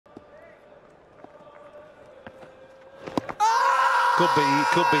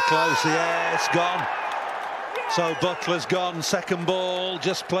Could be close. Yeah, it's gone. So Buttler's gone. Second ball,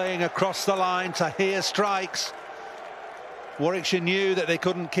 just playing across the line. Tahir strikes. Warwickshire knew that they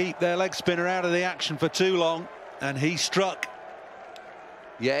couldn't keep their leg spinner out of the action for too long, and he struck.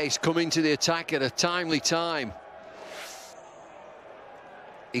 Yeah, he's coming to the attack at a timely time.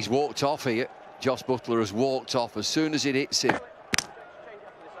 He's walked off here. Jos Buttler has walked off as soon as it hits him.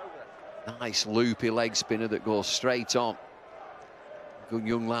 Nice loopy leg spinner that goes straight on. Good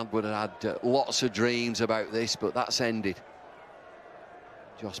young lad would have had lots of dreams about this, but that's ended.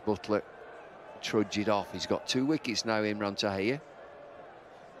 Jos Buttler trudged it off. He's got 2 wickets now, Imran Tahir.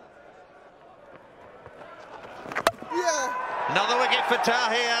 Yeah. Another wicket for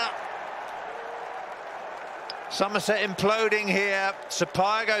Tahir. Somerset imploding here.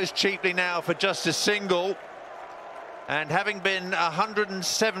 Sapphire goes cheaply now for just a single. And having been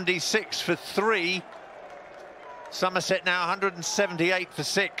 176 for 3, Somerset now 178 for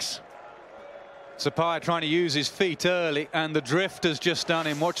 6. Sapphire trying to use his feet early, and the drift has just done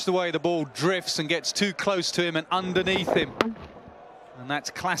him. Watch the way the ball drifts and gets too close to him and underneath him. And that's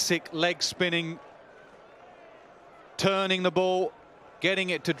classic leg spinning, turning the ball,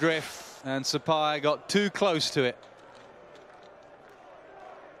 getting it to drift, and Sapphire got too close to it.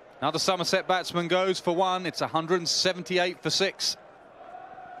 Another Somerset batsman goes for 1. It's 178 for 6.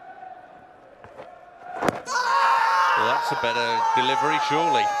 Well, that's a better delivery,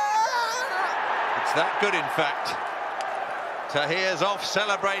 surely. It's that good, in fact. Tahir's off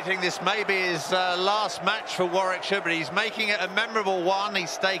celebrating. This may be his last match for Warwickshire, but he's making it a memorable one. He's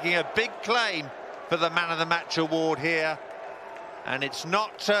staking a big claim for the Man of the Match award here. And it's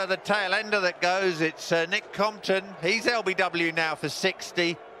not the tail ender that goes, it's Nick Compton. He's LBW now for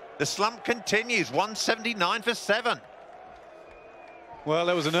 60. The slump continues, 179 for 7. Well,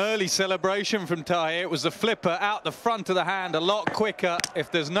 there was an early celebration from Tahir. It was the flipper out the front of the hand a lot quicker. If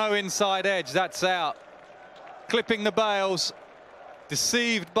there's no inside edge, that's out. Clipping the bails,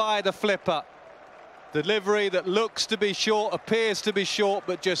 deceived by the flipper. Delivery that looks to be short, appears to be short,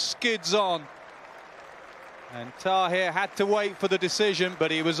 but just skids on. And Tahir had to wait for the decision,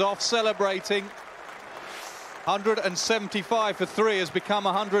 but he was off celebrating. 175 for 3 has become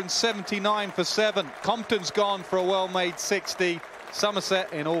 179 for 7. Compton's gone for a well-made 60.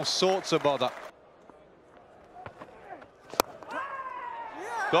 Somerset in all sorts of bother.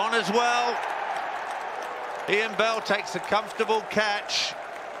 Gone as well. Ian Bell takes a comfortable catch.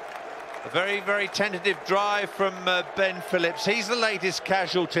 A very, very tentative drive from Ben Phillips. He's the latest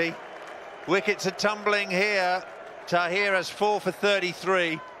casualty. Wickets are tumbling here. Tahir has 4 for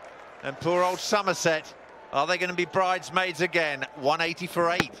 33. And poor old Somerset, are they going to be bridesmaids again? 180 for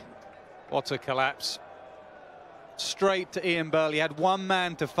 8. What a collapse. Straight to Ian Bell. He had one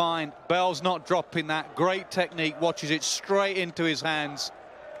man to find. Bell's not dropping that. Great technique. Watches it straight into his hands.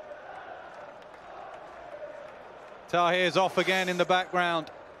 Tahir's off again in the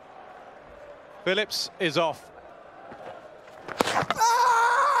background. Phillips is off.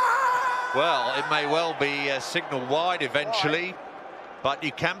 Well, it may well be a signal wide eventually, but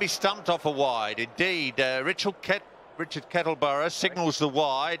you can be stumped off a wide. Indeed, Richard Kettleborough signals the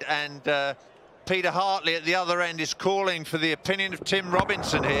wide, and Peter Hartley at the other end is calling for the opinion of Tim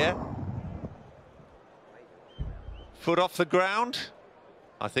Robinson here. Foot off the ground?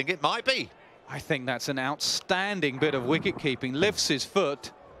 I think it might be. I think that's an outstanding bit of wicket-keeping. Lifts his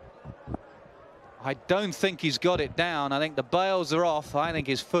foot. I don't think he's got it down. I think the bails are off. I think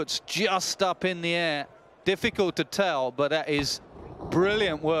his foot's just up in the air. Difficult to tell, but that is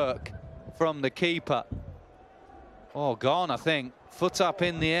brilliant work from the keeper. Oh, gone, I think. Foot up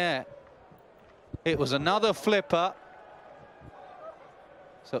in the air. It was another flipper.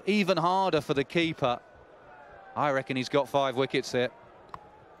 So even harder for the keeper. I reckon he's got 5 wickets there.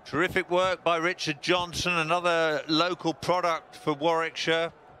 Terrific work by Richard Johnson, another local product for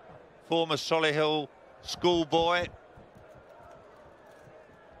Warwickshire. Former Solihull schoolboy.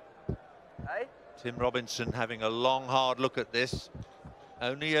 Hey? Tim Robinson having a long, hard look at this.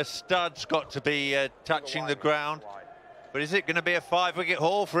 Only a stud's got to be touching the ground. But is it going to be a 5-wicket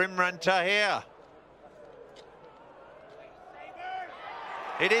haul for Imran Tahir?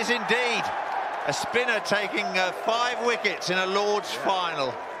 It is indeed. A spinner taking 5 wickets in a Lord's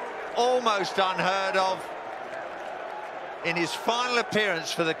final. Almost unheard of. In his final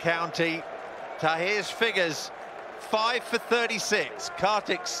appearance for the county, Tahir's figures 5 for 36.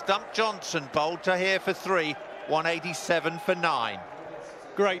 Kartik stumped Johnson, bowled Tahir for 3, 187 for 9.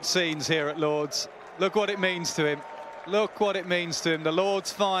 Great scenes here at Lord's. Look what it means to him. Look what it means to him. The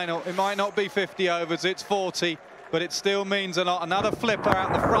Lord's final. It might not be 50 overs, it's 40, but it still means a lot. Another flipper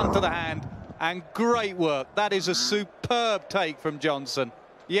out the front of the hand, and great work. That is a superb superb take from Johnson.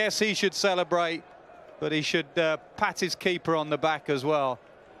 Yes, he should celebrate, but he should pat his keeper on the back as well.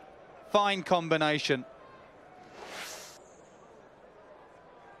 Fine combination.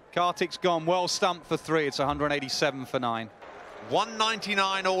 Kartik's gone well stumped for 3. It's 187 for 9.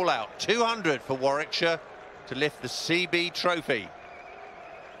 199 all out. 200 for Warwickshire to lift the CB trophy.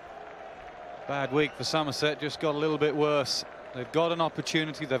 Bad week for Somerset, just got a little bit worse. They've got an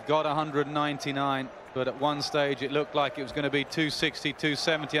opportunity, they've got 199, but at one stage it looked like it was going to be 260,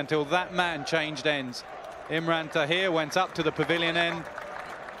 270 until that man changed ends. Imran Tahir went up to the pavilion end.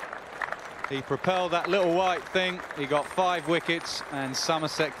 He propelled that little white thing. He got 5 wickets and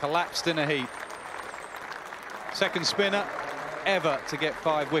Somerset collapsed in a heap. Second spinner ever to get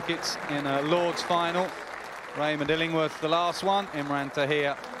 5 wickets in a Lord's final. Raymond Illingworth the last one. Imran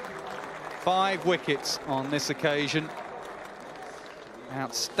Tahir 5 wickets on this occasion.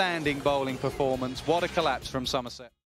 Outstanding bowling performance. What a collapse from Somerset.